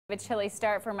A chilly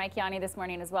start for Mike Yawney this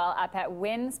morning as well up at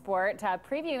WinSport,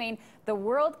 previewing the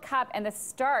World Cup, and the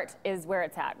start is where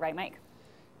it's at, right, Mike?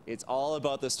 It's all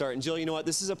about the start. And Jill, you know what?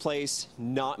 This is a place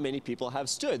not many people have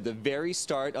stood. The very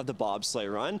start of the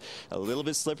bobsleigh run. A little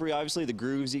bit slippery, obviously. The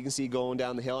grooves you can see going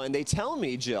down the hill. And they tell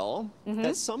me, Jill,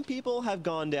 that some people have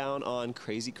gone down on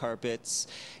crazy carpets.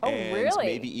 And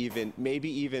really? maybe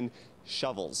even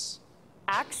shovels.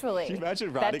 Actually, can you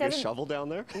imagine riding a shovel down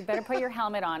there? You better put your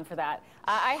helmet on for that.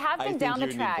 I have been down the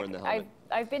track.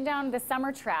 I've been down the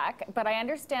summer track, but I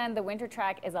understand the winter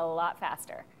track is a lot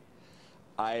faster.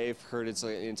 I've heard it's an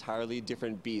entirely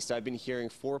different beast. I've been hearing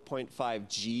 4.5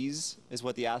 Gs is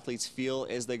what the athletes feel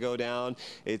as they go down.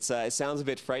 It sounds a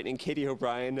bit frightening. Katie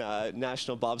O'Brien,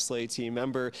 National Bobsleigh team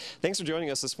member, thanks for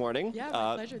joining us this morning. Yeah,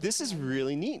 my pleasure. This is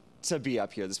really neat to be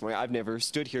up here this morning. I've never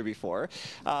stood here before.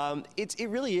 It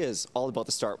really is all about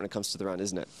the start when it comes to the run,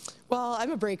 isn't it? Well,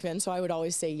 I'm a brakeman, so I would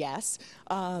always say yes.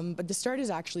 But the start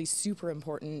is actually super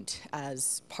important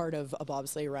as part of a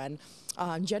bobsleigh run.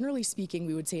 Generally speaking,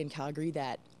 we would say in Calgary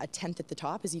that a tenth at the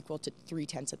top is equal to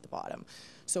 3/10 at the bottom.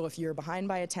 So if you're behind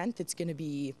by a tenth, it's going to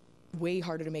be way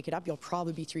harder to make it up. You'll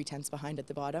probably be 3/10 behind at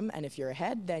the bottom, and if you're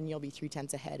ahead, then you'll be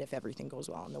 3/10 ahead if everything goes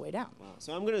well on the way down. Wow.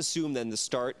 So I'm going to assume then the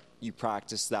start, you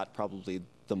practice that probably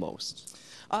the most.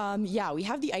 Yeah, we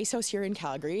have the ice house here in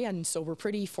Calgary, and so we're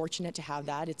pretty fortunate to have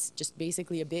that. It's just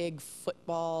basically a big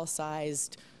football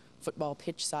pitch-sized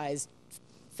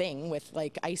thing with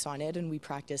like ice on it, and we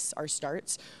practice our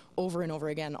starts over and over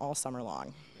again all summer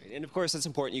long. And of course, that's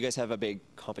important. You guys have a big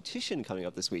competition coming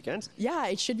up this weekend. Yeah,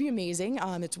 it should be amazing.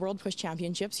 It's World Push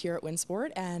Championships here at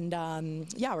WinSport, and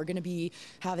yeah, we're going to be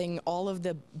having all of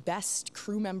the best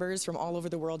crew members from all over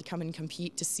the world come and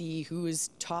compete to see who is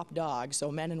top dog. So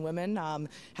men and women,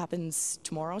 happens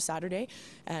tomorrow, Saturday,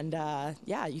 and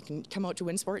yeah, you can come out to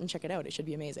WinSport and check it out. It should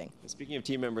be amazing. Speaking of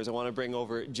team members, I want to bring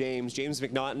over James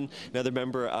McNaughton, another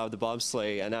member of the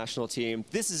bobsleigh national team.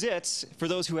 This is it for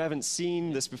those who haven't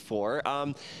seen this before.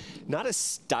 Not as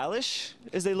stylish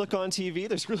as they look on TV.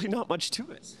 There's really not much to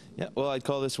it. Yeah, well, I'd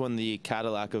call this one the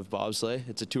Cadillac of bobsleigh.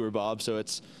 It's a tour bob, so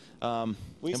it's... when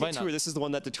you say tour, this is the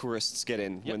one that the tourists get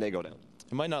in when they go down.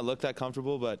 It might not look that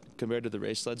comfortable, but compared to the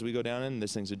race sleds we go down in,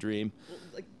 this thing's a dream. Well,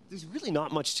 like, there's really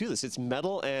not much to this. It's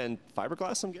metal and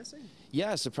fiberglass, I'm guessing?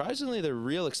 Yeah, surprisingly, they're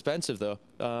real expensive, though.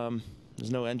 There's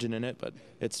no engine in it, but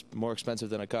it's more expensive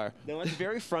than a car. Now, at the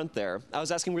very front there, I was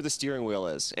asking where the steering wheel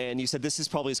is, and you said this is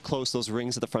probably as close, those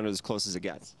rings at the front are as close as it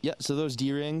gets. Yeah, so those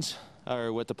D-rings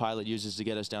are what the pilot uses to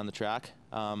get us down the track.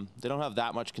 They don't have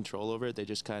that much control over it. They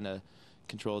just kind of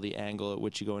control the angle at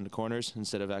which you go into corners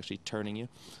instead of actually turning you.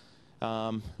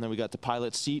 Then we got the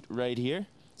pilot's seat right here.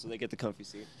 So they get the comfy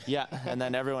seat. Yeah, and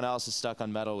then everyone else is stuck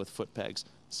on metal with foot pegs.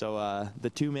 So the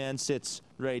two-man sits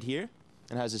right here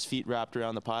and has his feet wrapped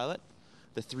around the pilot.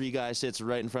 The three guy sits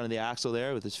right in front of the axle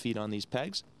there with his feet on these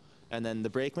pegs. And then the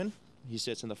brakeman, he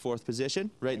sits in the fourth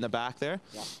position, right in the back there.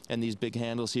 Yeah. And these big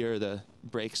handles here are the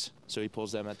brakes, so he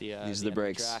pulls them at the These are the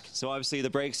brakes. Track. So obviously the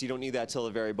brakes, you don't need that till the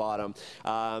very bottom.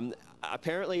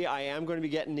 Apparently, I am going to be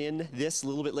getting in this a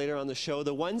little bit later on the show.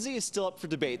 The onesie is still up for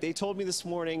debate. They told me this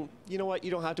morning, you know what,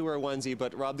 you don't have to wear a onesie,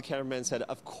 but Rob the cameraman said,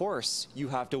 of course you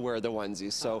have to wear the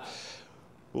onesie. So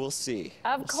we'll see.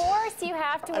 Of course you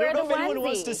have to wear the onesie. I don't know if anyone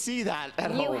wants to see that at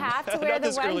home. You have to wear the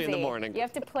this onesie. Early in the morning. You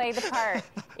have to play the part.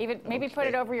 Even maybe put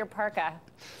it over your parka.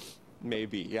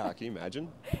 Maybe, yeah. Can you imagine?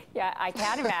 Yeah, I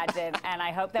can imagine, and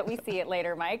I hope that we see it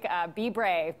later, Mike. Be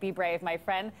brave, my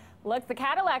friend. Look, the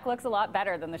Cadillac looks a lot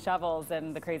better than the shovels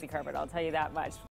and the crazy carpet, I'll tell you that much.